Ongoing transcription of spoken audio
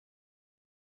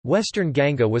Western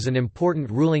Ganga was an important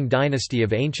ruling dynasty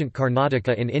of ancient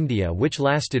Karnataka in India which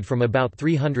lasted from about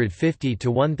 350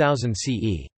 to 1000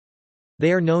 CE.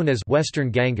 They are known as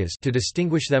Western Gangas to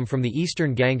distinguish them from the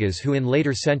Eastern Gangas who in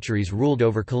later centuries ruled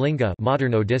over Kalinga,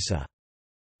 modern Odisha.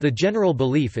 The general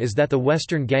belief is that the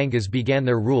Western Gangas began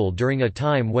their rule during a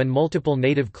time when multiple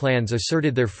native clans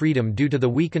asserted their freedom due to the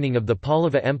weakening of the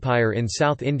Pallava Empire in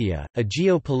South India, a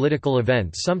geo-political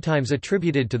event sometimes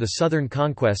attributed to the southern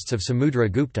conquests of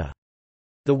Samudragupta.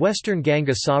 The Western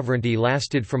Ganga sovereignty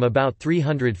lasted from about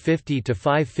 350 to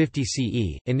 550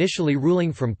 CE, initially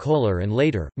ruling from Kolar and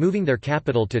later, moving their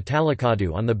capital to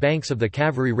Talakadu on the banks of the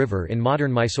Kaveri River in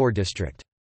modern Mysore district.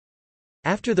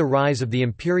 After the rise of the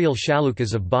imperial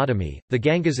Chalukyas of Badami, the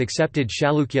Gangas accepted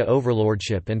Chalukya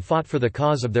overlordship and fought for the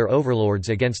cause of their overlords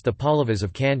against the Pallavas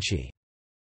of Kanchi.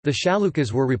 The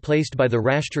Chalukyas were replaced by the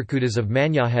Rashtrakutas of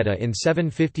Manyakheta in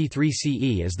 753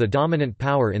 CE as the dominant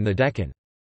power in the Deccan.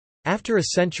 After a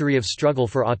century of struggle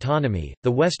for autonomy,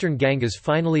 the Western Gangas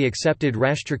finally accepted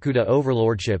Rashtrakuta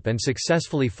overlordship and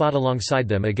successfully fought alongside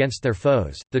them against their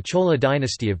foes, the Chola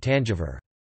dynasty of Tanjavur.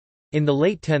 In the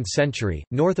late 10th century,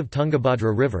 north of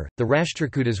Tungabhadra River, the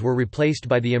Rashtrakutas were replaced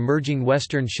by the emerging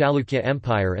Western Chalukya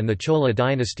Empire and the Chola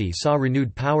dynasty saw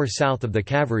renewed power south of the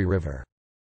Kaveri River.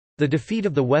 The defeat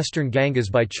of the Western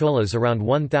Gangas by Cholas around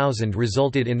 1000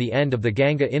 resulted in the end of the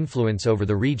Ganga influence over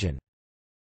the region.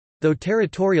 Though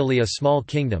territorially a small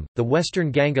kingdom, the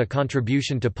Western Ganga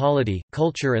contribution to polity,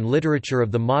 culture and literature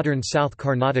of the modern South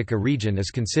Karnataka region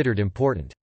is considered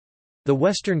important. The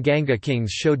Western Ganga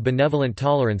kings showed benevolent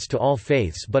tolerance to all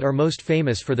faiths but are most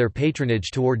famous for their patronage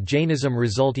toward Jainism,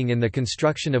 resulting in the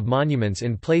construction of monuments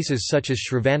in places such as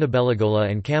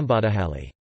Shravanabelagola and Kambadahalli.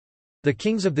 The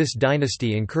kings of this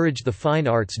dynasty encouraged the fine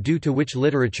arts due to which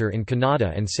literature in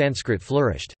Kannada and Sanskrit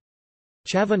flourished.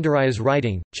 Chavundaraya's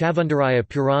writing, Chavundaraya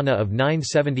Purana of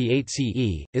 978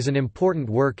 CE, is an important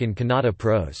work in Kannada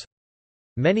prose.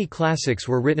 Many classics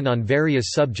were written on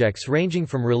various subjects ranging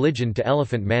from religion to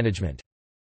elephant management.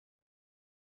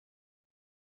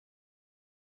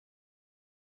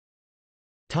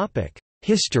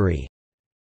 History.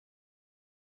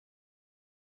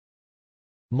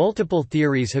 Multiple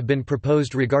theories have been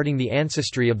proposed regarding the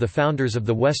ancestry of the founders of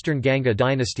the Western Ganga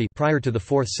dynasty prior to the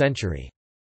 4th century.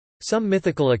 Some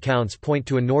mythical accounts point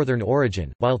to a northern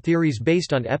origin, while theories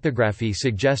based on epigraphy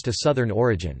suggest a southern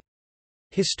origin.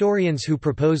 Historians who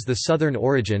propose the southern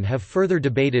origin have further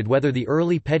debated whether the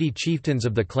early petty chieftains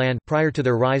of the clan prior to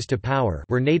their rise to power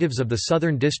were natives of the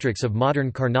southern districts of modern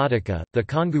Karnataka, the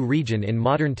Kongu region in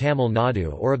modern Tamil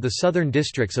Nadu, or of the southern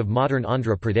districts of modern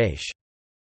Andhra Pradesh.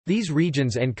 These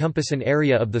regions encompass an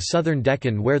area of the southern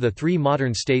Deccan where the three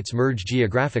modern states merge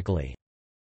geographically.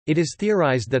 It is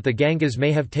theorized that the Gangas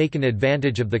may have taken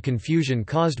advantage of the confusion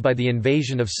caused by the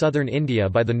invasion of southern India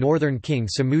by the northern king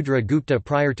Samudragupta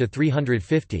prior to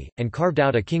 350, and carved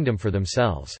out a kingdom for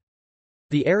themselves.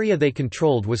 The area they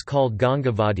controlled was called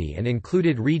Gangavadi and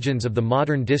included regions of the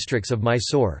modern districts of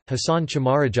Mysore, Hassan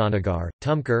Chamarajanagar,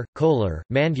 Tumkur, Kolar,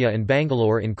 Mandya and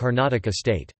Bangalore in Karnataka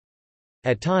state.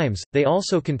 At times, they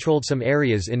also controlled some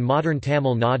areas in modern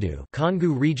Tamil Nadu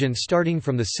Kongu region starting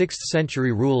from the 6th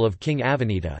century rule of King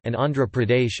Avanita and Andhra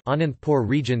Pradesh Anantapur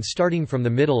region starting from the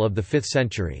middle of the 5th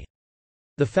century.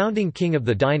 The founding king of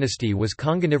the dynasty was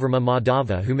Konganivarma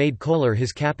Madhava, who made Kolar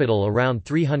his capital around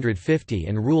 350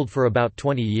 and ruled for about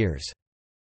 20 years.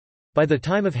 By the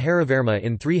time of Harivarma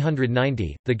in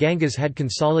 390, the Gangas had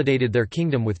consolidated their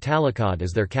kingdom with Talakad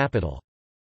as their capital.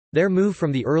 Their move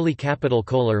from the early capital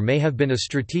Kolar may have been a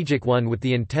strategic one with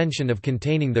the intention of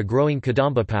containing the growing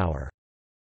Kadamba power.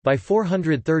 By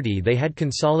 430 they had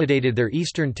consolidated their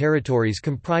eastern territories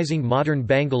comprising modern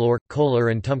Bangalore,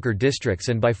 Kolar and Tumkur districts,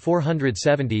 and by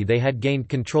 470 they had gained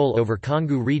control over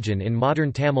Kongu region in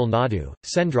modern Tamil Nadu,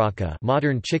 Sendraka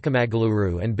modern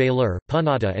Chikamagaluru and Belur,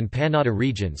 Punnata and Pannada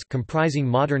regions comprising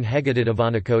modern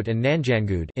Heggadadavanakote and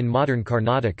Nanjangud in modern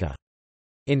Karnataka.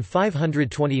 In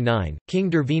 529,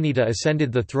 King Durvinita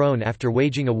ascended the throne after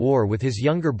waging a war with his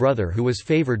younger brother who was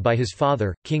favoured by his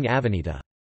father, King Avanita.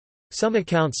 Some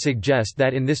accounts suggest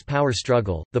that in this power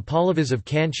struggle, the Pallavas of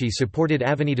Kanchi supported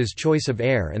Avanita's choice of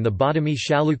heir and the Badami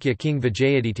Chalukya king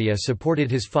Vijayaditya supported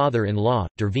his father-in-law,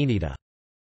 Durvinita.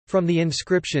 From the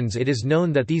inscriptions it is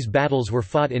known that these battles were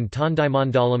fought in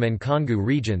Tondaimandalam and Kongu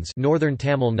regions northern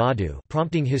Tamil Nadu,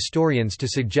 prompting historians to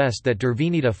suggest that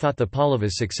Durvinita fought the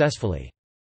Pallavas successfully.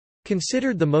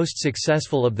 Considered the most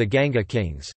successful of the Ganga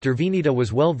kings, Durvinita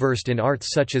was well versed in arts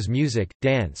such as music,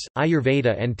 dance,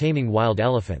 Ayurveda and taming wild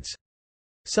elephants.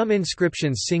 Some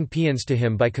inscriptions sing paeans to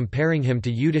him by comparing him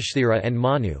to Yudhishthira and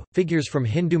Manu, figures from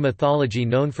Hindu mythology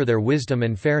known for their wisdom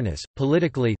and fairness.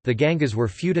 Politically, the Gangas were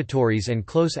feudatories and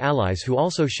close allies who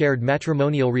also shared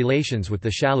matrimonial relations with the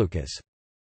Chalukyas.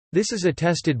 This is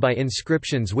attested by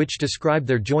inscriptions which describe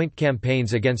their joint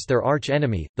campaigns against their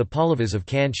arch-enemy, the Pallavas of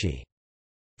Kanchi.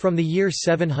 From the year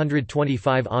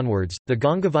 725 onwards, the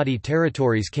Gangavadi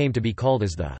territories came to be called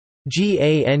as the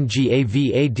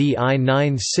Gangavadi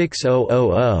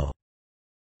 96000.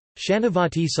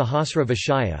 Shanavati Sahasra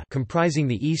Vishaya, comprising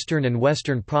the eastern and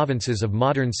western provinces of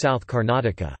modern South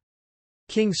Karnataka.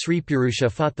 King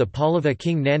Sripurusha fought the Pallava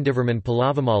king Nandivarman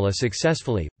Pallavamala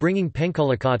successfully, bringing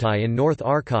Penkalakatai in North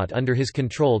Arcot under his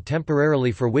control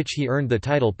temporarily, for which he earned the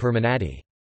title Permanadi.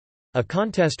 A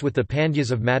contest with the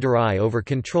Pandyas of Madurai over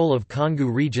control of Kongu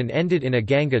region ended in a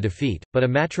Ganga defeat, but a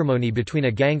matrimony between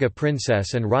a Ganga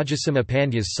princess and Rajasimha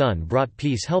Pandya's son brought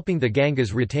peace, helping the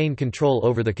Gangas retain control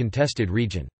over the contested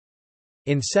region.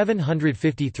 In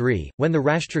 753, when the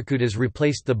Rashtrakutas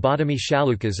replaced the Badami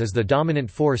Chalukyas as the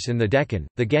dominant force in the Deccan,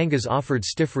 the Gangas offered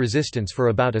stiff resistance for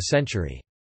about a century.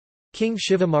 King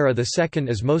Shivamara II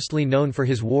is mostly known for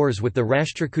his wars with the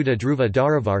Rashtrakuta Dhruva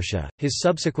Dharavarsha, his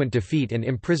subsequent defeat and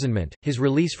imprisonment, his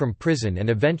release from prison and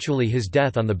eventually his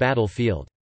death on the battlefield.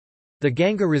 The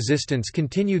Ganga resistance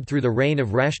continued through the reign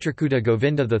of Rashtrakuta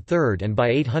Govinda III, and by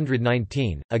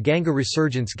 819, a Ganga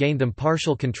resurgence gained them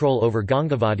partial control over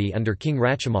Gangavadi under King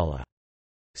Rachamala.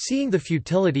 Seeing the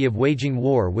futility of waging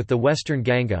war with the western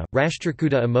Ganga,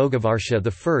 Rashtrakuta Amogavarsha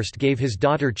I gave his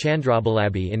daughter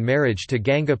Chandrabalabi in marriage to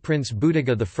Ganga prince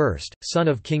Buddhaga I, son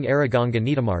of King Araganga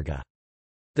Nitamarga.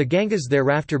 The Gangas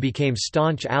thereafter became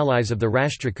staunch allies of the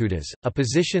Rashtrakutas, a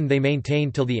position they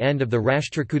maintained till the end of the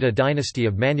Rashtrakuta dynasty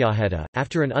of Manyakheta.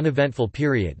 After an uneventful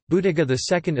period, Buddhaga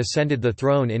II ascended the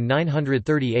throne in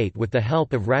 938 with the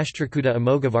help of Rashtrakuta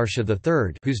Amogavarsha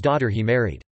III, whose daughter he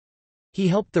married. He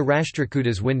helped the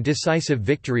Rashtrakutas win decisive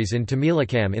victories in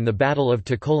Tamilakam in the Battle of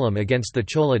Takolam against the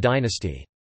Chola dynasty.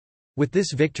 With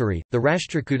this victory, the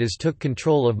Rashtrakutas took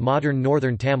control of modern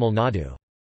northern Tamil Nadu.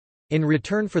 In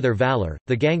return for their valour,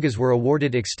 the Gangas were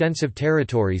awarded extensive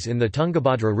territories in the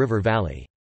Tungabhadra River valley.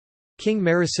 King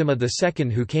Narasimha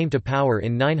II, who came to power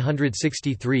in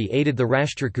 963, aided the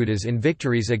Rashtrakutas in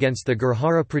victories against the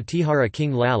Gurjara Pratihara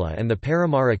king Lala and the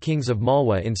Paramara kings of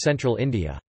Malwa in central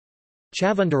India.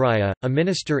 Chavandaraya, a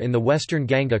minister in the western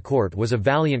Ganga court, was a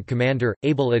valiant commander,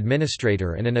 able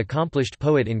administrator and an accomplished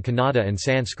poet in Kannada and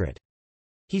Sanskrit.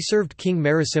 He served King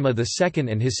Narasimha II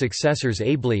and his successors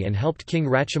ably and helped King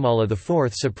Rachamala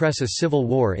IV suppress a civil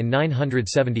war in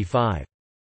 975.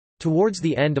 Towards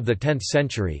the end of the 10th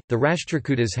century, the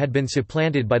Rashtrakutas had been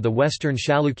supplanted by the western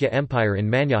Chalukya Empire in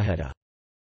Manyakheta.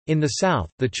 In the south,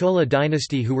 the Chola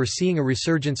dynasty, who were seeing a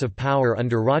resurgence of power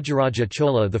under Rajaraja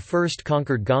Chola I,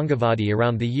 conquered Gangavadi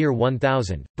around the year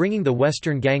 1000, bringing the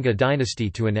western Ganga dynasty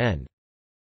to an end.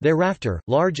 Thereafter,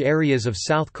 large areas of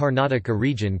South Karnataka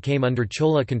region came under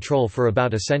Chola control for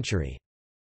about a century.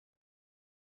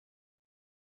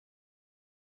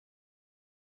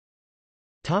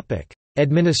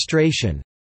 Administration.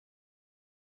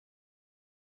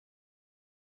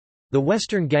 The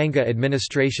Western Ganga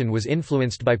administration was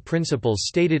influenced by principles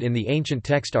stated in the ancient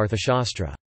text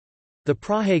Arthashastra. The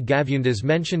Prahe Gavyundas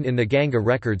mentioned in the Ganga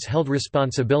records held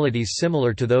responsibilities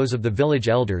similar to those of the village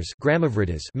elders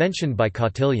mentioned by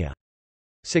Kautilya.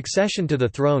 Succession to the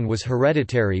throne was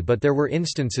hereditary, but there were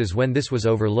instances when this was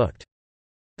overlooked.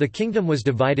 The kingdom was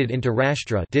divided into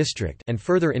Rashtra district and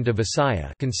further into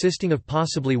Vasaya, consisting of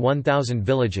possibly 1,000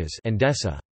 villages, and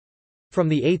Desa. From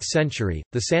the 8th century,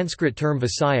 the Sanskrit term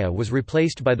Vasaya was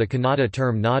replaced by the Kannada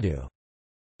term Nadu.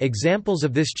 Examples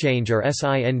of this change are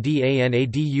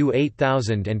Sindanadu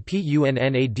 8000 and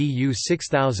Punnadu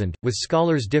 6000, with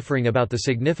scholars differing about the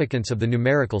significance of the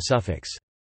numerical suffix.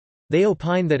 They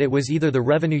opine that it was either the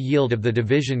revenue yield of the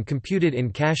division computed in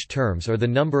cash terms, or the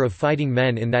number of fighting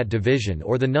men in that division,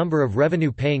 or the number of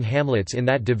revenue-paying hamlets in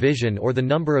that division, or the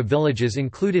number of villages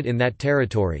included in that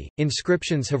territory.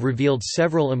 Inscriptions have revealed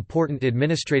several important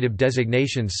administrative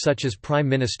designations such as Prime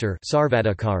Minister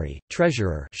Sarvadhikari,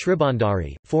 Treasurer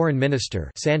Shribandari, Foreign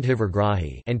Minister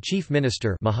Sandhivargrahi, and Chief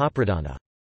Minister Mahapradhana.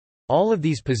 All of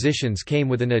these positions came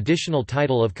with an additional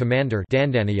title of Commander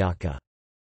Dandanayaka.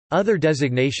 Other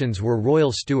designations were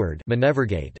Royal Steward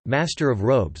Manevergate, Master of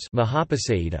Robes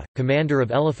Mahapasayita, Commander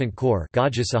of Elephant Corps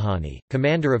Gajasahani,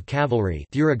 Commander of Cavalry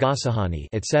Thuragasahani,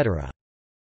 etc.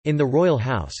 In the royal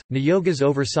house, Niyogas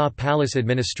oversaw palace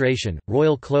administration,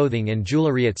 royal clothing and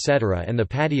jewellery etc., and the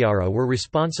Padiyara were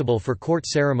responsible for court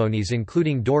ceremonies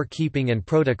including door-keeping and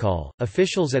protocol.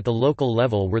 Officials at the local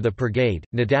level were the Brigade,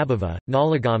 Nadabhava,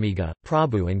 Nalagamiga,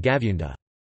 Prabhu and Gavyunda.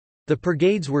 The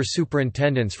purgades were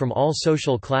superintendents from all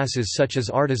social classes such as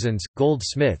artisans,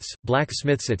 goldsmiths,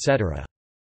 blacksmiths etc.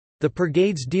 The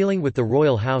purgades dealing with the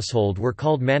royal household were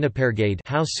called manipergade,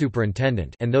 house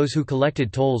superintendent, and those who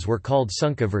collected tolls were called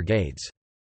sunka vergades.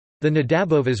 The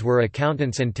nadabovas were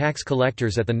accountants and tax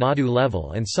collectors at the nadu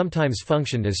level and sometimes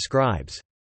functioned as scribes.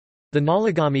 The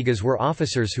nalagamigas were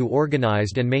officers who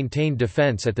organized and maintained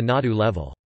defense at the nadu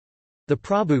level. The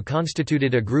Prabhu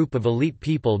constituted a group of elite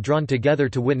people drawn together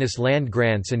to witness land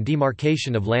grants and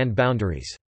demarcation of land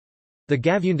boundaries. The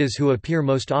Gavundas, who appear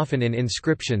most often in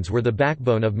inscriptions, were the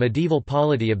backbone of medieval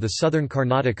polity of the southern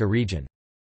Karnataka region.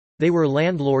 They were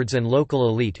landlords and local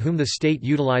elite whom the state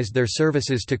utilized their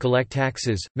services to collect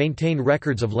taxes, maintain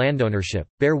records of landownership,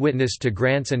 bear witness to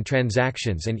grants and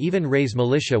transactions, and even raise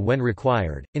militia when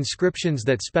required. Inscriptions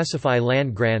that specify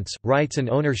land grants, rights, and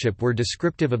ownership were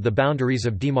descriptive of the boundaries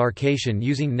of demarcation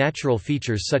using natural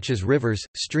features such as rivers,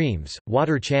 streams,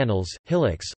 water channels,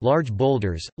 hillocks, large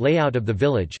boulders, layout of the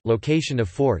village, location of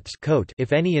forts,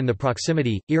 if any in the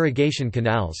proximity, irrigation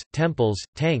canals, temples,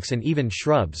 tanks, and even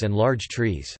shrubs and large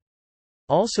trees.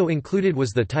 Also included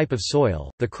was the type of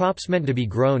soil, the crops meant to be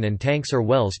grown, and tanks or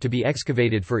wells to be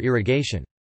excavated for irrigation.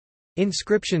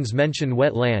 Inscriptions mention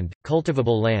wet land,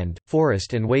 cultivable land,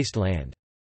 forest, and waste land.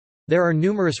 There are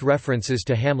numerous references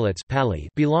to hamlets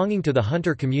belonging to the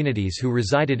hunter communities who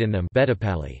resided in them.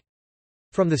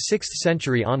 From the 6th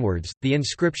century onwards, the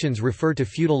inscriptions refer to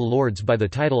feudal lords by the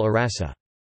title Arasa.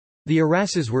 The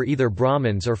Arasas were either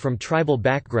Brahmins or from tribal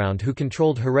background who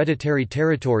controlled hereditary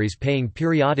territories, paying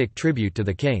periodic tribute to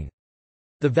the king.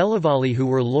 The Velavali, who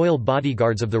were loyal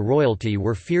bodyguards of the royalty,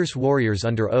 were fierce warriors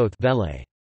under oath.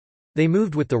 They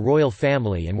moved with the royal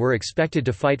family and were expected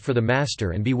to fight for the master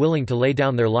and be willing to lay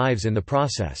down their lives in the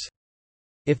process.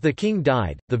 If the king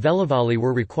died, the Velavali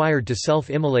were required to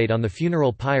self-immolate on the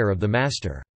funeral pyre of the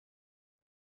master.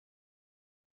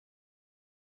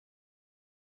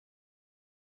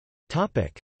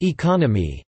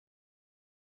 Economy.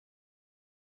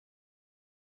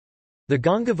 The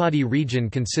Gangavadi region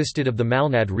consisted of the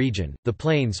Malnad region, the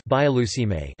plains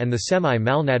and the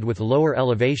semi-Malnad with lower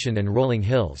elevation and rolling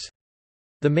hills.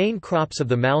 The main crops of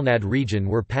the Malnad region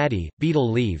were paddy,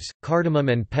 betel leaves, cardamom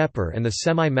and pepper, and the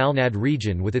semi-Malnad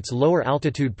region with its lower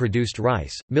altitude produced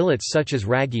rice, millets such as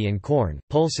ragi and corn,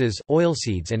 pulses,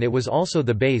 oilseeds, and it was also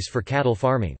the base for cattle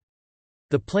farming.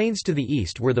 The plains to the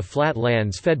east were the flat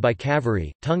lands fed by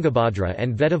Kaveri, Tungabhadra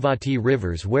and Vedavati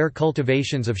rivers, where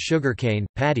cultivations of sugarcane,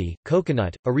 paddy,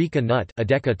 coconut, areca nut,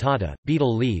 adeca tata,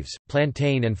 betel leaves,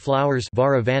 plantain and flowers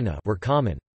were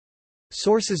common.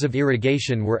 Sources of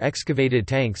irrigation were excavated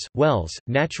tanks, wells,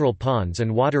 natural ponds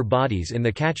and water bodies in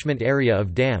the catchment area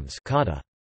of dams kata.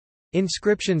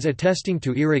 Inscriptions attesting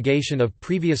to irrigation of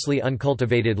previously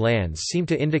uncultivated lands seem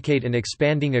to indicate an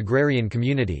expanding agrarian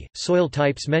community. Soil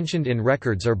types mentioned in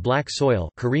records are black soil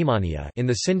in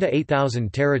the Sinda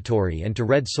 8000 territory and to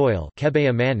red soil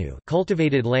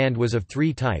Cultivated land was of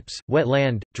three types: wet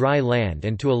land, dry land,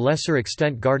 and to a lesser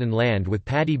extent garden land, with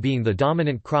paddy being the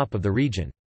dominant crop of the region.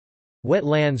 Wet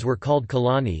lands were called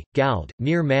Kalani, Gald,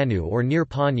 near Manu or near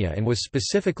Panya, and was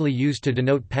specifically used to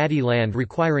denote paddy land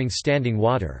requiring standing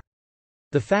water.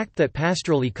 The fact that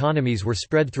pastoral economies were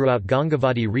spread throughout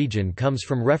Gangavadi region comes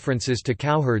from references to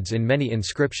cowherds in many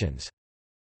inscriptions.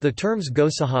 The terms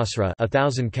Gosahasra,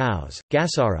 1,000 cows,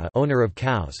 Gasara, owner of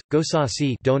cows,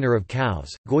 Gosasi, donor of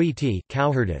cows, Goiti,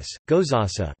 cowherdess,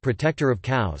 Gozasa, protector of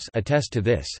cows, attest to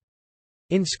this.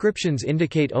 Inscriptions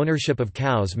indicate ownership of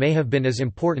cows may have been as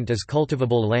important as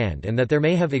cultivable land, and that there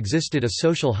may have existed a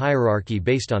social hierarchy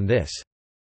based on this.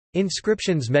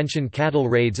 Inscriptions mention cattle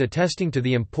raids attesting to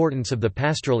the importance of the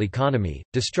pastoral economy,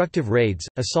 destructive raids,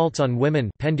 assaults on women,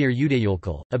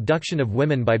 abduction of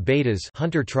women by betas,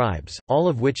 hunter tribes, all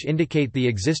of which indicate the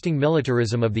existing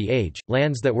militarism of the age.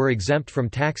 Lands that were exempt from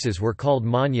taxes were called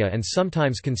manya and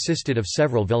sometimes consisted of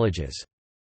several villages.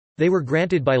 They were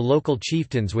granted by local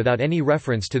chieftains without any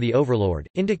reference to the overlord,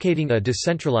 indicating a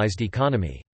decentralized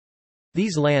economy.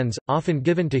 These lands, often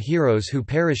given to heroes who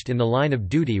perished in the line of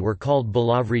duty, were called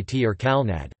Balavriti or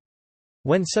Kalnad.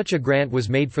 When such a grant was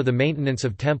made for the maintenance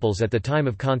of temples at the time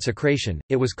of consecration,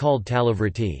 it was called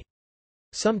Talavriti.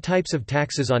 Some types of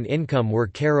taxes on income were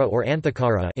kara or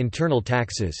anthakara, internal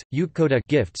taxes, utkota,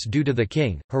 gifts due to the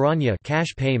king, haranya,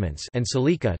 cash payments, and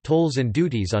salika, tolls and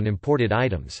duties on imported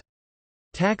items.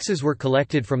 Taxes were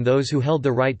collected from those who held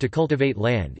the right to cultivate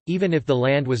land, even if the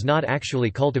land was not actually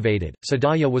cultivated.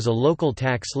 Sadaya was a local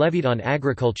tax levied on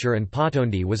agriculture, and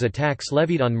Patondi was a tax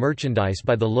levied on merchandise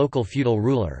by the local feudal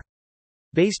ruler.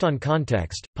 Based on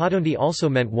context, Patondi also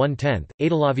meant 1/10,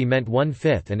 Adalavi meant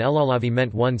 1/5, and Elalavi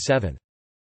meant 1/7.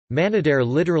 Manadare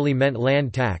literally meant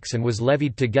land tax and was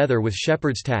levied together with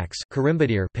shepherd's tax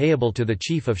payable to the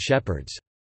chief of shepherds.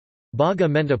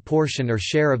 Bhaga meant a portion or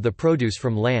share of the produce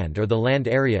from land or the land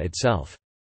area itself.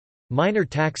 Minor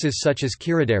taxes such as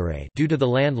kiradare due to the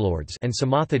landlords and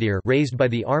samathadir raised by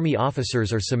the army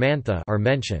officers or samantha are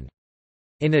mentioned.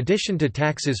 In addition to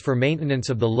taxes for maintenance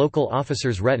of the local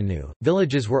officers' retinue,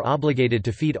 villages were obligated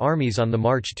to feed armies on the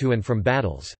march to and from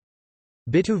battles.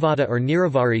 Bituvada or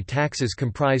Niravari taxes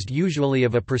comprised usually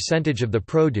of a percentage of the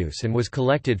produce and was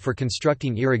collected for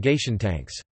constructing irrigation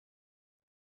tanks.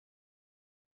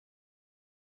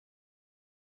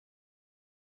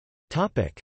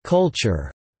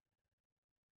 Culture.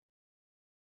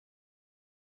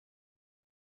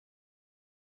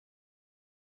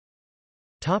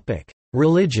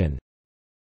 Religion.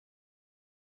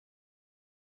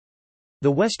 The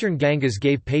Western Gangas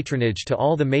gave patronage to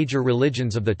all the major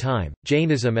religions of the time,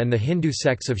 Jainism and the Hindu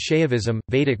sects of Shaivism,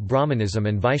 Vedic Brahmanism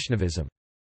and Vaishnavism.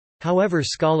 However,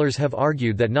 scholars have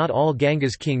argued that not all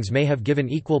Ganga's kings may have given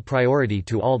equal priority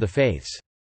to all the faiths.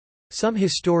 Some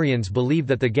historians believe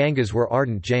that the Gangas were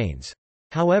ardent Jains.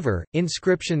 However,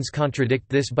 inscriptions contradict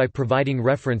this by providing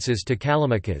references to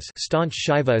Kalamakas, staunch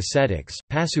Shaiva ascetics,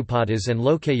 Pasupatas and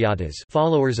Lokayatas,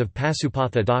 followers of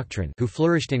Pasupatha doctrine, who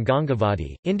flourished in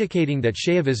Gangavadi, indicating that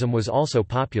Shaivism was also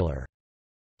popular.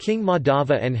 King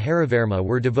Madhava and Harivarma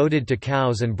were devoted to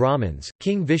cows and Brahmins.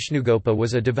 King Vishnugopa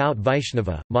was a devout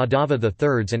Vaishnava. Madhava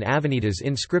III's and Avanita's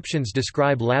inscriptions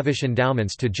describe lavish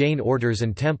endowments to Jain orders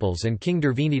and temples, and King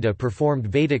Durvinita performed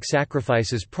Vedic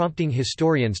sacrifices, prompting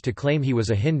historians to claim he was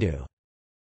a Hindu.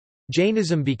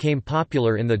 Jainism became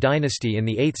popular in the dynasty in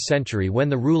the 8th century when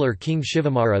the ruler King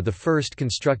Shivamara I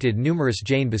constructed numerous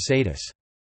Jain basadis.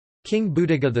 King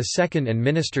Buddhaga II and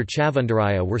minister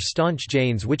Chavandaraya were staunch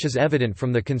Jains, which is evident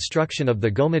from the construction of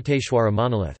the Gomateshwara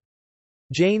monolith.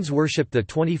 Jains worshipped the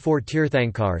 24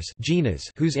 Tirthankars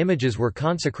whose images were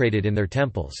consecrated in their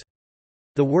temples.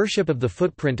 The worship of the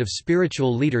footprint of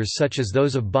spiritual leaders such as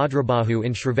those of Bhadrabahu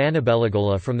in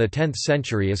Shravanabelagola from the 10th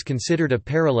century is considered a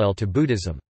parallel to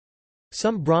Buddhism.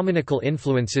 Some Brahmanical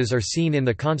influences are seen in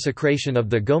the consecration of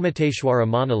the Gomateshwara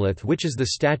monolith, which is the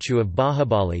statue of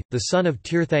Bahubali, the son of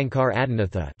Tirthankar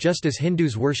Adinatha, just as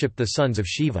Hindus worship the sons of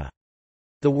Shiva.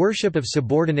 The worship of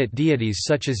subordinate deities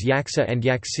such as Yaksa and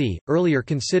Yaksi, earlier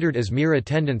considered as mere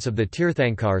attendants of the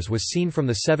Tirthankars, was seen from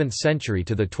the 7th century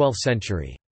to the 12th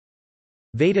century.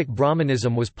 Vedic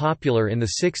Brahmanism was popular in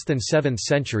the 6th and 7th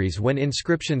centuries when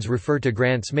inscriptions refer to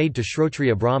grants made to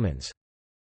Shrotriya Brahmins.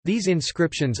 These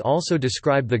inscriptions also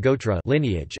describe the Gotra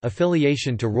lineage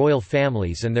affiliation to royal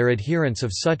families and their adherence of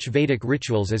such Vedic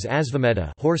rituals as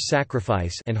Asvamedha horse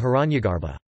sacrifice and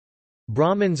Hiranyagarbha.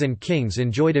 Brahmins and kings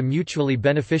enjoyed a mutually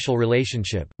beneficial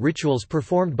relationship. Rituals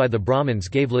performed by the Brahmins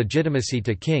gave legitimacy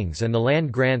to kings, and the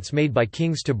land grants made by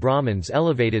kings to Brahmins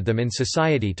elevated them in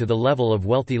society to the level of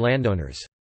wealthy landowners.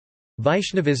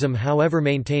 Vaishnavism, however,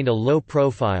 maintained a low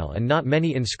profile, and not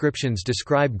many inscriptions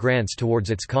describe grants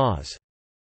towards its cause.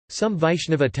 Some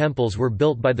Vaishnava temples were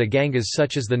built by the Gangas,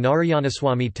 such as the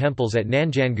Narayanaswamy temples at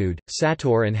Nanjangud,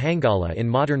 Sator and Hangala in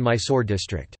modern Mysore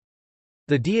district.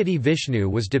 The deity Vishnu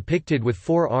was depicted with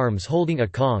 4 arms holding a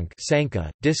conch, sankha,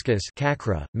 discus,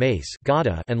 kakra, mace,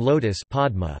 gada, and lotus,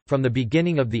 padma. From the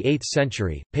beginning of the 8th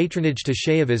century, patronage to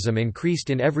Shaivism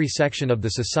increased in every section of the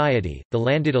society: the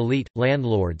landed elite,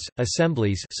 landlords,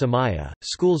 assemblies, samaya,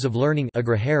 schools of learning,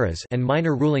 agraharas, and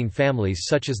minor ruling families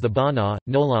such as the Bana,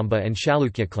 Nolamba, and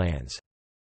Chalukya clans.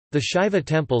 The Shaiva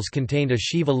temples contained a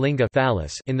Shiva linga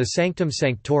phallus in the sanctum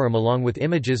sanctorum, along with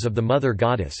images of the mother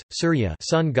goddess, Surya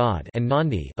sun god, and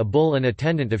Nandi, a bull and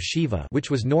attendant of Shiva,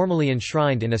 which was normally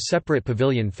enshrined in a separate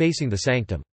pavilion facing the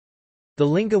sanctum. The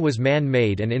linga was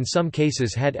man-made and in some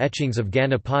cases had etchings of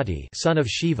Ganapati, son of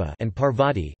Shiva, and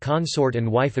Parvati, consort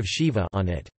and wife of Shiva, on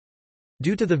it.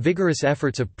 Due to the vigorous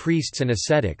efforts of priests and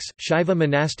ascetics, Shaiva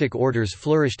monastic orders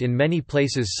flourished in many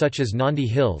places such as Nandi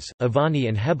Hills, Avani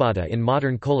and Hebata in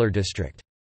modern Kolar district.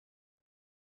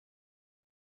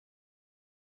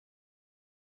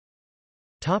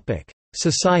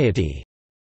 Society.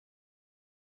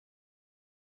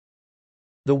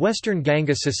 The Western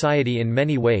Ganga society in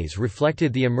many ways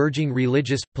reflected the emerging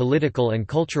religious, political and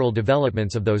cultural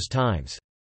developments of those times.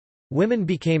 Women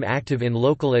became active in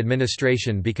local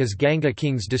administration because Ganga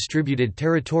kings distributed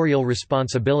territorial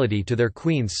responsibility to their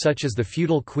queens, such as the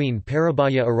feudal queen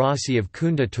Parabhaya Arasi of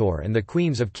Kundator and the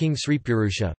queens of King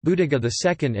Sripurusha, Buddhaga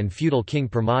II and feudal king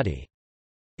Pramati.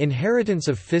 Inheritance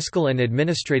of fiscal and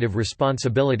administrative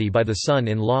responsibility by the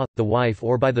son-in-law, the wife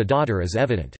or by the daughter is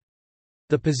evident.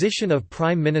 The position of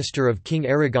Prime Minister of King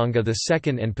Ariganga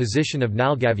II and position of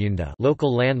Nalgavyunda,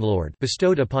 local landlord,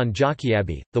 bestowed upon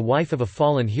Jakyabi, the wife of a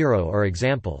fallen hero, are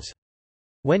examples.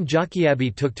 When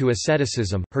Jakyabi took to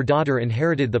asceticism, her daughter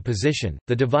inherited the position.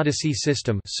 The devadasi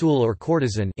system sul or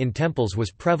courtesan in temples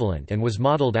was prevalent and was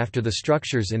modeled after the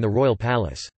structures in the royal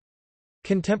palace.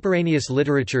 Contemporaneous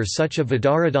literature such as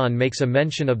Vidaradhan makes a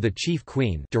mention of the chief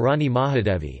queen Dharani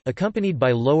Mahadevi, accompanied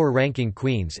by lower-ranking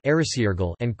queens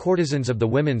and courtesans of the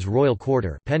women's royal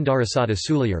quarter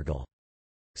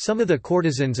Some of the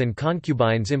courtesans and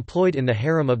concubines employed in the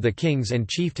harem of the kings and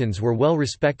chieftains were well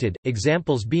respected,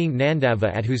 examples being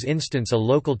Nandava, at whose instance a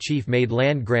local chief made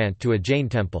land grant to a Jain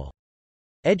temple.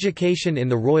 Education in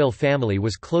the royal family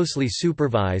was closely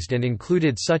supervised and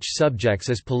included such subjects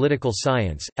as political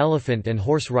science, elephant and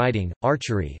horse riding,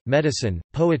 archery, medicine,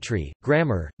 poetry,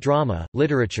 grammar, drama,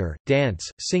 literature, dance,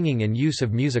 singing and use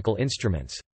of musical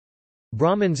instruments.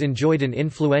 Brahmins enjoyed an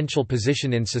influential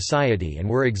position in society and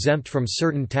were exempt from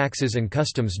certain taxes and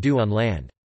customs due on land.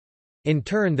 In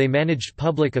turn, they managed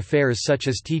public affairs such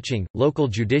as teaching, local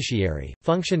judiciary,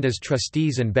 functioned as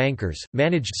trustees and bankers,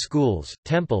 managed schools,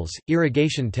 temples,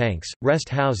 irrigation tanks, rest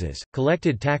houses,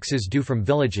 collected taxes due from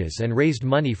villages and raised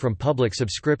money from public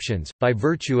subscriptions. By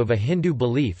virtue of a Hindu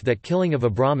belief that killing of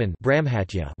a Brahmin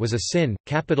was a sin,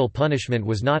 capital punishment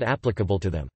was not applicable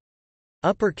to them.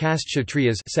 Upper caste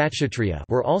Kshatriyas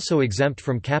were also exempt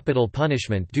from capital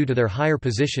punishment due to their higher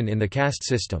position in the caste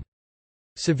system.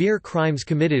 Severe crimes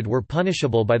committed were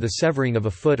punishable by the severing of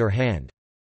a foot or hand.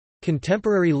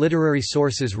 Contemporary literary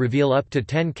sources reveal up to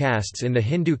 10 castes in the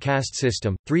Hindu caste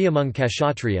system, 3 among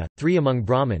Kshatriya, 3 among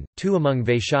Brahmin, 2 among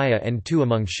Vaishya and 2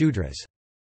 among Shudras.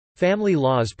 Family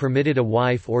laws permitted a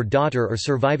wife or daughter or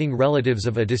surviving relatives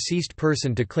of a deceased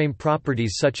person to claim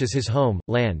properties such as his home,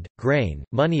 land, grain,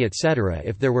 money etc.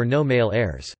 if there were no male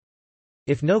heirs.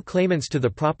 If no claimants to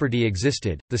the property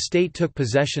existed, the state took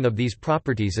possession of these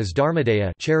properties as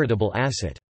dharmadaya, charitable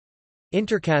asset.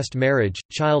 Intercaste marriage,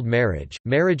 child marriage,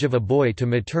 marriage of a boy to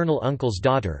maternal uncle's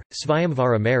daughter,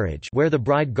 svayamvara marriage where the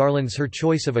bride garlands her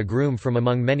choice of a groom from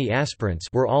among many aspirants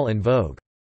were all in vogue.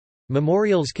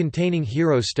 Memorials containing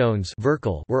hero stones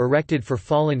were erected for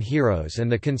fallen heroes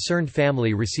and the concerned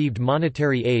family received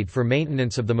monetary aid for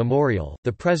maintenance of the memorial.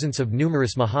 The presence of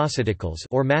numerous mahasatikals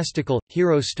or mastikal,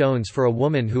 hero stones for a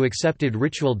woman who accepted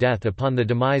ritual death upon the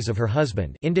demise of her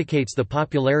husband indicates the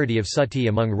popularity of sati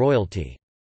among royalty.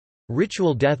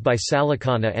 Ritual death by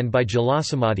salakana and by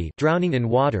jalasamadhi, drowning in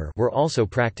water, were also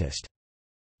practiced.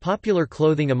 Popular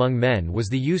clothing among men was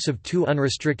the use of 2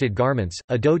 unrestricted garments,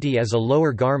 a dhoti as a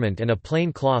lower garment and a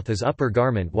plain cloth as upper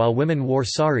garment, while women wore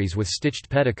saris with stitched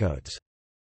petticoats.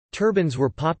 Turbans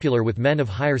were popular with men of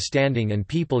higher standing and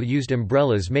people used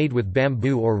umbrellas made with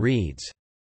bamboo or reeds.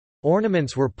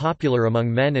 Ornaments were popular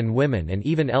among men and women and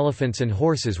even elephants and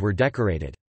horses were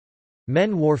decorated.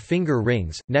 Men wore finger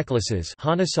rings, necklaces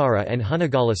hanasara and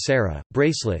hunagalasara,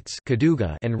 bracelets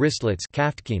kaduga and wristlets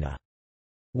kaftkina.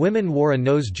 Women wore a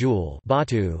nose jewel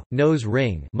batu, nose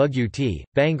ring muguti,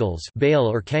 bangles bail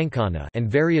or kankana and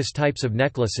various types of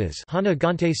necklaces hana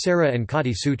gante sara and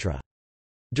kati sutra.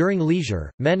 During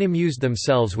leisure, men amused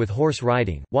themselves with horse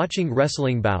riding, watching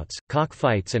wrestling bouts,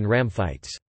 cockfights and ram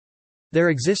fights. There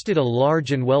existed a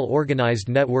large and well-organized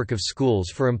network of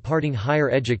schools for imparting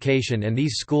higher education and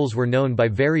these schools were known by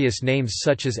various names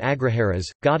such as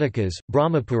Agraharas, Gadakas,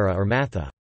 Brahmapura or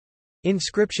Matha.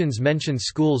 Inscriptions mention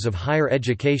schools of higher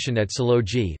education at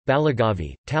Saloji,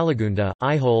 Balagavi, Talagunda,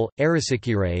 Aihole,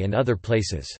 Arasikire and other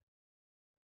places.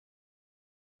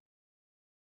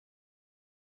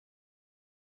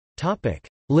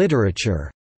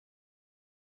 Literature.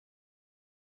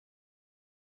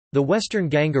 The Western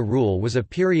Ganga rule was a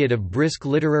period of brisk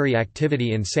literary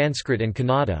activity in Sanskrit and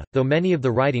Kannada, though many of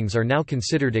the writings are now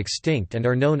considered extinct and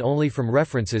are known only from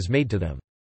references made to them.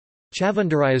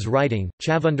 Chavundaraya's writing,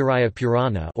 Chavundaraya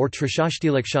Purana or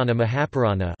Trishashtilakshana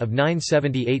Mahapurana of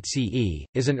 978 CE,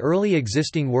 is an early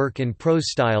existing work in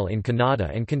prose style in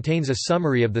Kannada and contains a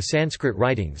summary of the Sanskrit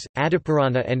writings,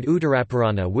 Adipurana and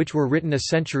Uttarapurana which were written a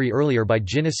century earlier by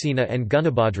Jinasena and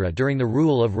Gunabhadra during the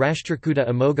rule of Rashtrakuta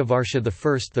Amogavarsha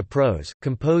I. The prose,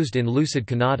 composed in lucid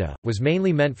Kannada, was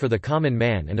mainly meant for the common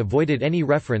man and avoided any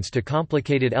reference to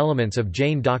complicated elements of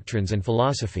Jain doctrines and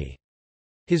philosophy.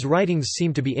 His writings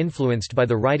seem to be influenced by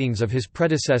the writings of his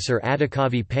predecessor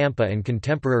Adikavi Pampa and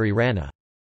contemporary Ranna.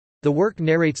 The work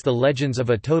narrates the legends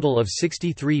of a total of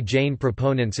 63 Jain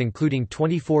proponents including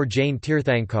 24 Jain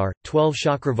Tirthankar, 12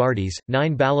 Chakravartis,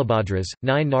 9 Balabhadras,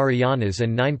 9 Narayanas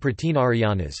and 9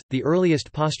 Pratinarayanas. The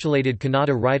earliest postulated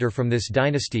Kannada writer from this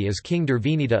dynasty is King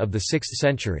Durvinita of the 6th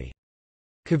century.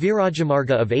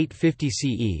 Kavirajamarga of 850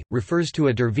 CE, refers to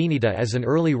a Durvinita as an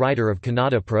early writer of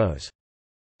Kannada prose.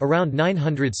 Around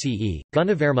 900 CE,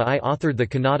 Gunavarma I authored the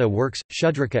Kannada works,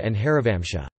 Shudraka and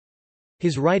Harivamsha.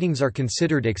 His writings are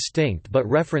considered extinct, but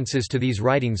references to these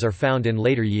writings are found in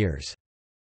later years.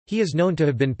 He is known to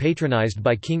have been patronized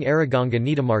by King Araganga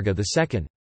Nitamarga II.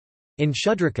 In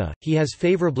Shudraka, he has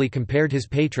favorably compared his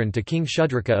patron to King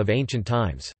Shudraka of ancient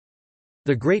times.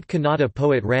 The great Kannada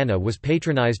poet Ranna was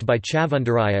patronized by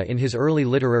Chavandaraya in his early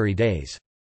literary days.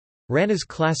 Ranna's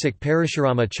classic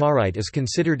Parashurama Charite is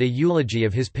considered a eulogy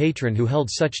of his patron who held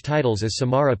such titles as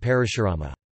Samara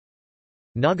Parashurama.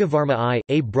 Nagavarma I,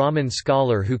 a Brahmin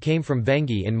scholar who came from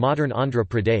Vengi in modern Andhra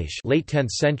Pradesh late 10th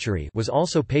century, was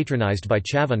also patronized by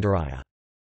Chavandaraya.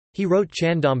 He wrote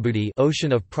Chandambudi,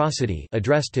 Ocean of Prosody,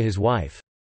 addressed to his wife.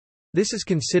 This is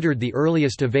considered the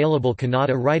earliest available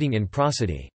Kannada writing in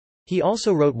prosody. He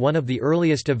also wrote one of the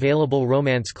earliest available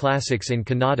romance classics in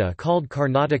Kannada called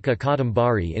Karnataka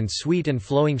Kadambari in sweet and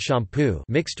flowing shampoo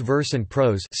mixed verse and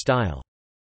prose style.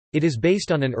 It is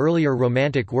based on an earlier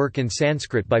romantic work in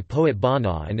Sanskrit by poet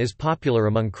Bana and is popular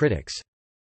among critics.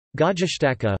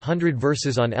 Gajashtaka 100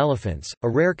 verses on elephants, a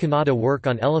rare Kannada work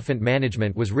on elephant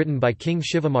management, was written by King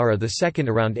Shivamara II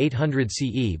around 800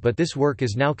 CE, but this work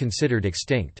is now considered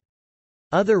extinct.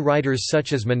 Other writers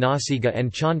such as Manasiga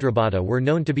and Chandrabhata were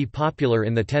known to be popular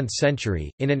in the 10th century.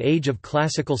 In an age of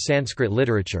classical Sanskrit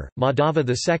literature, Madhava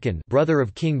II, brother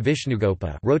of King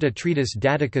Vishnugopa, wrote a treatise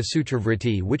Datika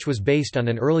Sutravriti which was based on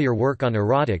an earlier work on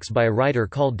erotics by a writer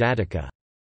called Datika.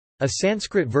 A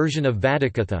Sanskrit version of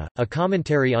Vadakatha, a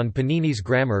commentary on Panini's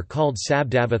grammar called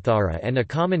Sabdavathara, and a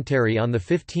commentary on the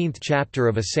 15th chapter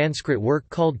of a Sanskrit work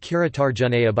called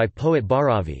Kiritarjunaya by poet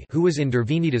Bhairavi, who was in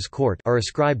Durvinita's court, are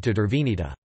ascribed to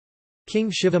Durvinita. King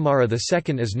Shivamara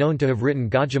II is known to have written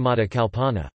Gajamata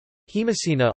Kalpana.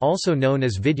 Hemasena, also known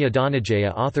as Vidya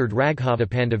Dhananjaya, authored Raghava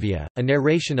Pandavya, a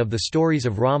narration of the stories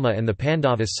of Rama and the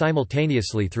Pandavas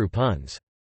simultaneously through puns.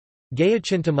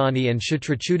 Gayachintamani and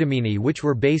Kshatrachudamani, which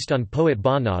were based on poet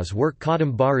Bana's work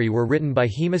Kadambari, were written by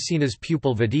Hemasena's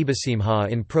pupil Vidibhasimha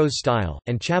in prose style,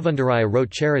 and Chavandaraya wrote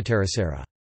Charitarasara.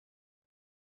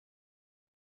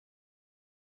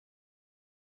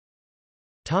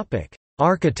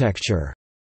 Architecture.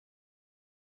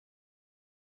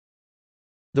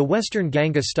 The Western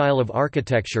Ganga style of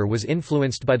architecture was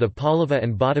influenced by the Pallava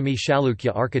and Badami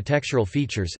Chalukya architectural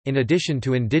features, in addition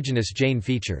to indigenous Jain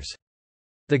features.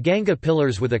 The Ganga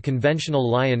pillars with a conventional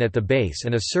lion at the base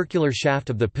and a circular shaft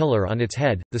of the pillar on its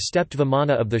head, the stepped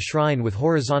vimana of the shrine with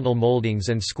horizontal moldings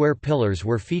and square pillars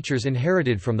were features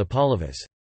inherited from the Pallavas.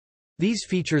 These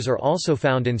features are also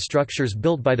found in structures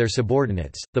built by their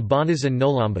subordinates, the Banas and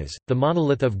Nolambas. The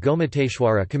monolith of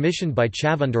Gomateshwara commissioned by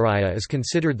Chavandaraya is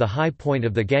considered the high point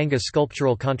of the Ganga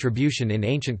sculptural contribution in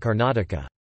ancient Karnataka.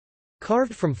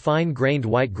 Carved from fine-grained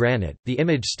white granite, the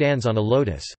image stands on a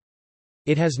lotus.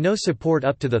 It has no support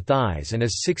up to the thighs and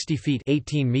is 60 feet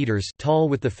 18 meters tall,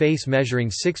 with the face measuring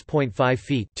 6.5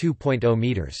 feet 2.0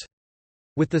 meters.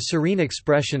 With the serene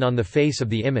expression on the face of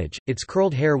the image, its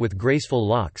curled hair with graceful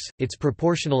locks, its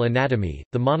proportional anatomy,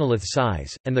 the monolith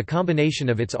size, and the combination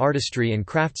of its artistry and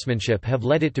craftsmanship have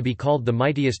led it to be called the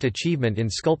mightiest achievement in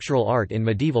sculptural art in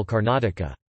medieval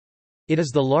Karnataka. It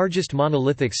is the largest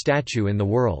monolithic statue in the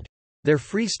world. Their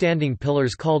free-standing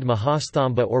pillars called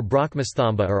Mahastamba or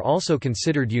Brahmastamba are also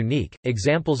considered unique,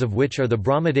 examples of which are the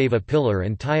Brahmadeva pillar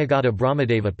and Tyagata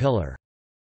Brahmadeva pillar.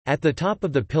 At the top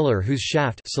of the pillar, whose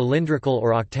shaft, cylindrical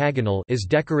or octagonal, is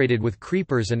decorated with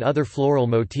creepers and other floral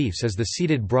motifs, is the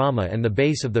seated Brahma, and the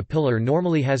base of the pillar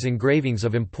normally has engravings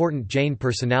of important Jain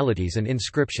personalities and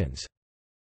inscriptions.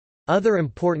 Other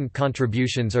important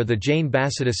contributions are the Jain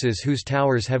Basidises, whose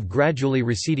towers have gradually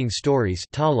receding stories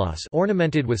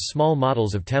ornamented with small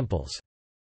models of temples.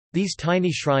 These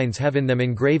tiny shrines have in them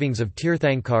engravings of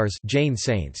Tirthankars, Jain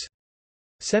saints.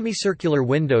 Semicircular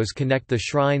windows connect the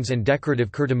shrines, and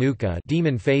decorative Kirtamukha,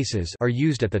 demon faces, are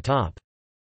used at the top.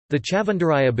 The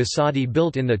Chavandaraya Basadi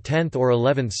built in the 10th or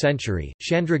 11th century,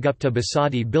 Chandragupta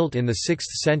Basadi built in the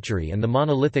 6th century, and the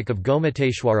monolithic of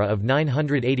Gomateshwara of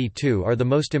 982 are the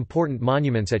most important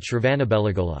monuments at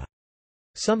Shravanabelagola.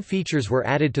 Some features were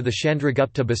added to the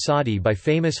Chandragupta Basadi by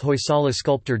famous Hoysala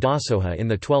sculptor Dasoha in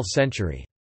the 12th century.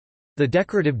 The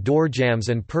decorative door jambs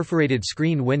and perforated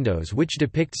screen windows which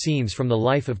depict scenes from the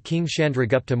life of King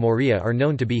Chandragupta Maurya are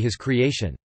known to be his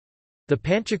creation. The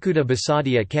Panchakuta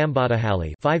Basadi at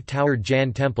Kambadahalli, five-towered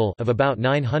Jain temple of about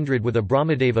 900 with a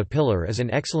Brahmadeva pillar, is an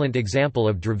excellent example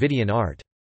of Dravidian art.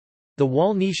 The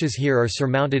wall niches here are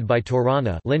surmounted by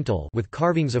torana lintel with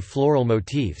carvings of floral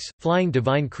motifs, flying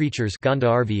divine creatures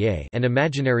and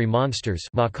imaginary monsters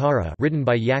ridden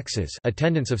by yaksas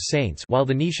attendants of saints, while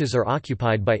the niches are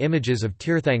occupied by images of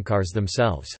Tirthankars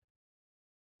themselves.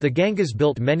 The Gangas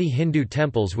built many Hindu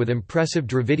temples with impressive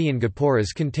Dravidian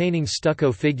gopuras containing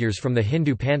stucco figures from the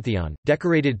Hindu pantheon,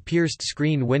 decorated pierced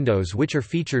screen windows which are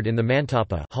featured in the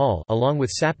Mantapa hall, along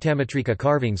with Saptamatrika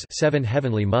carvings 7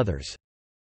 heavenly mothers.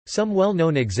 Some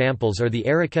well-known examples are the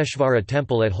Arakeshvara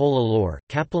temple at Holalore,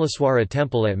 Kapilaswara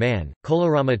temple at Man,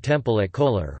 Kolarama temple at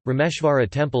Kolar, Rameshvara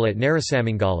temple at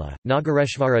Narasamangala,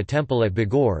 Nagareshvara temple at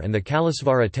Bagor and the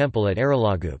Kalasvara temple at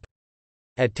Aralagup.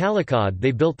 At Talakad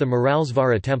they built the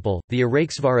Moralsvara temple, the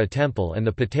Araksvara temple and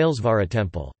the Patalsvara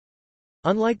temple.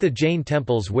 Unlike the Jain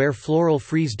temples where floral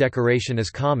frieze decoration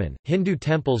is common, Hindu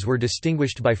temples were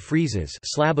distinguished by friezes,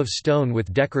 slab of stone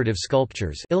with decorative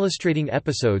sculptures illustrating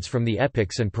episodes from the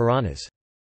epics and Puranas.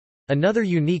 Another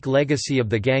unique legacy of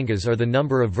the Gangas are the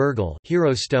number of Virgal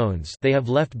hero stones they have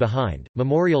left behind,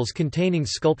 memorials containing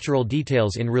sculptural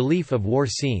details in relief of war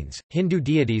scenes, Hindu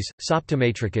deities,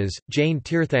 Saptamatrikas, Jain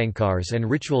Tirthankars and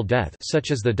ritual death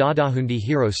such as the Dadahundi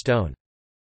hero stone.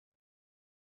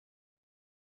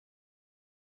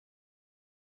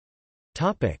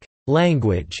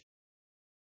 Language.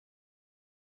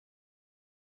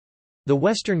 The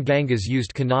Western Gangas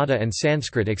used Kannada and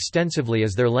Sanskrit extensively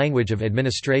as their language of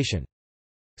administration.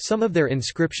 Some of their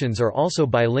inscriptions are also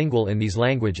bilingual in these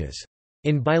languages.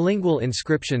 In bilingual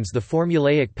inscriptions the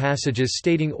formulaic passages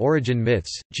stating origin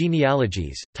myths,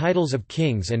 genealogies, titles of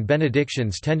kings and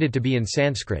benedictions tended to be in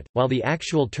Sanskrit, while the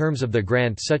actual terms of the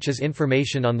grant such as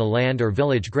information on the land or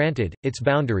village granted, its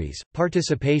boundaries,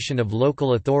 participation of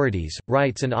local authorities,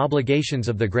 rights and obligations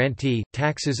of the grantee,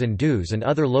 taxes and dues and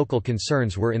other local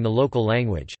concerns were in the local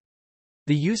language.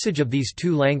 The usage of these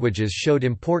two languages showed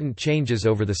important changes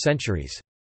over the centuries.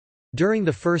 During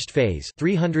the first phase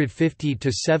 350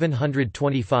 to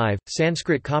 725,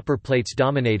 Sanskrit copper plates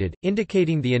dominated,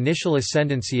 indicating the initial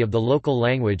ascendancy of the local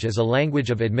language as a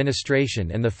language of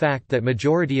administration and the fact that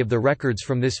majority of the records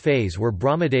from this phase were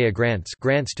Brahmadaya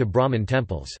grants to Brahmin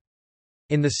temples.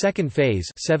 In the second phase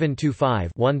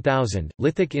 725-1000,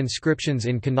 lithic inscriptions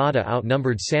in Kannada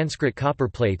outnumbered Sanskrit copper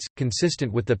plates,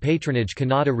 consistent with the patronage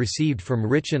Kannada received from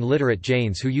rich and literate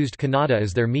Jains who used Kannada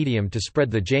as their medium to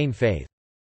spread the Jain faith.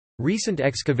 Recent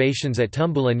excavations at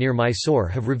Tumbula near Mysore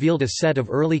have revealed a set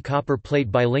of early copper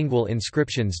plate bilingual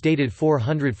inscriptions dated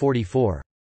 444.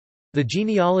 The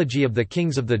genealogy of the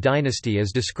kings of the dynasty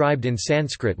is described in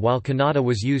Sanskrit while Kannada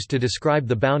was used to describe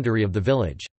the boundary of the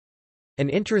village. An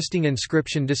interesting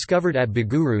inscription discovered at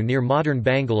Baguru near modern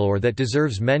Bangalore that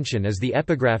deserves mention is the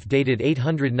epigraph dated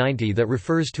 890 that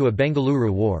refers to a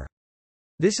Bengaluru war.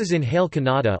 This is in Hale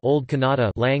Kannada, Old Kannada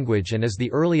language and is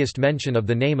the earliest mention of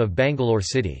the name of Bangalore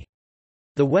city.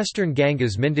 The Western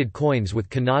Gangas minted coins with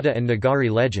Kannada and Nagari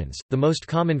legends. The most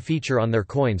common feature on their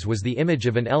coins was the image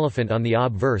of an elephant on the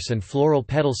obverse and floral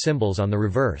petal symbols on the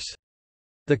reverse.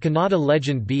 The Kannada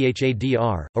legend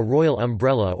Bhadr, a royal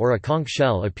umbrella or a conch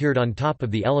shell appeared on top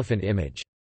of the elephant image.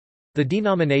 The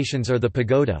denominations are the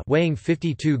pagoda weighing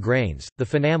 52 grains, the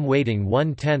phanam weighing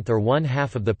 1/10 or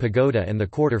 1/2 of the pagoda and the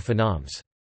quarter phanams.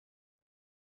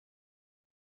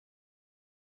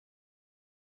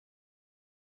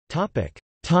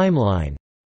 Timeline.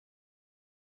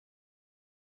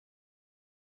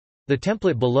 The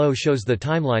template below shows the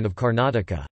timeline of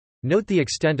Karnataka. Note the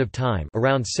extent of time,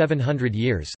 around 700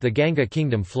 years the Ganga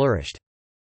kingdom flourished.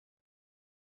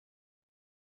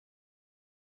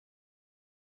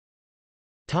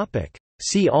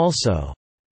 See also: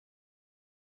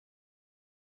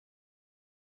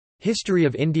 History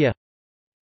of India,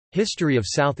 History of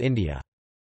South India.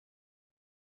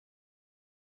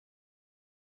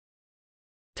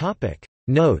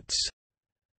 Notes.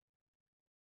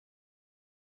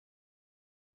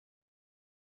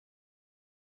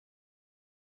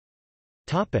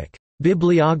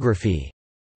 Bibliography.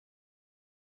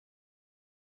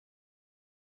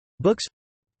 Books.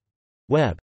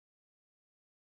 Web.